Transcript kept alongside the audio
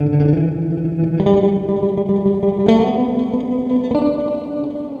I'm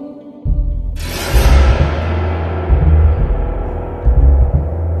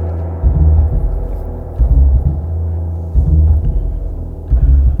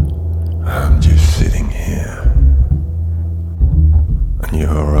just sitting here, and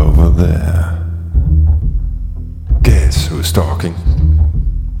you're over there. Guess who's talking?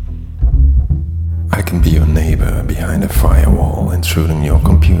 I can be your neighbor behind a firewall intruding your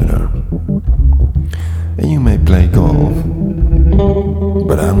computer. And you may play golf,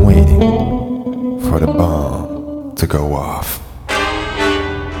 but I'm waiting for the bomb to go off.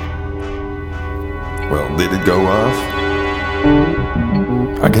 Well, did it go off?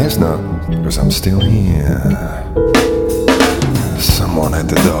 I guess not, because I'm still here. Someone at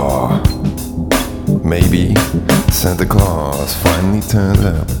the door. Maybe Santa Claus finally turned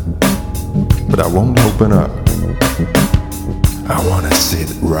up. But I won't open up. I wanna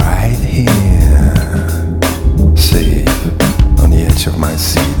sit right here, safe on the edge of my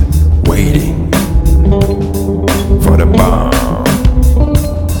seat, waiting for the bomb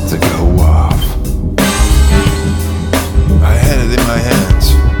to go off. I had it in my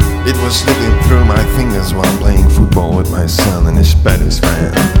hands. It was slipping through my fingers while playing football with my son and his Spanish friends.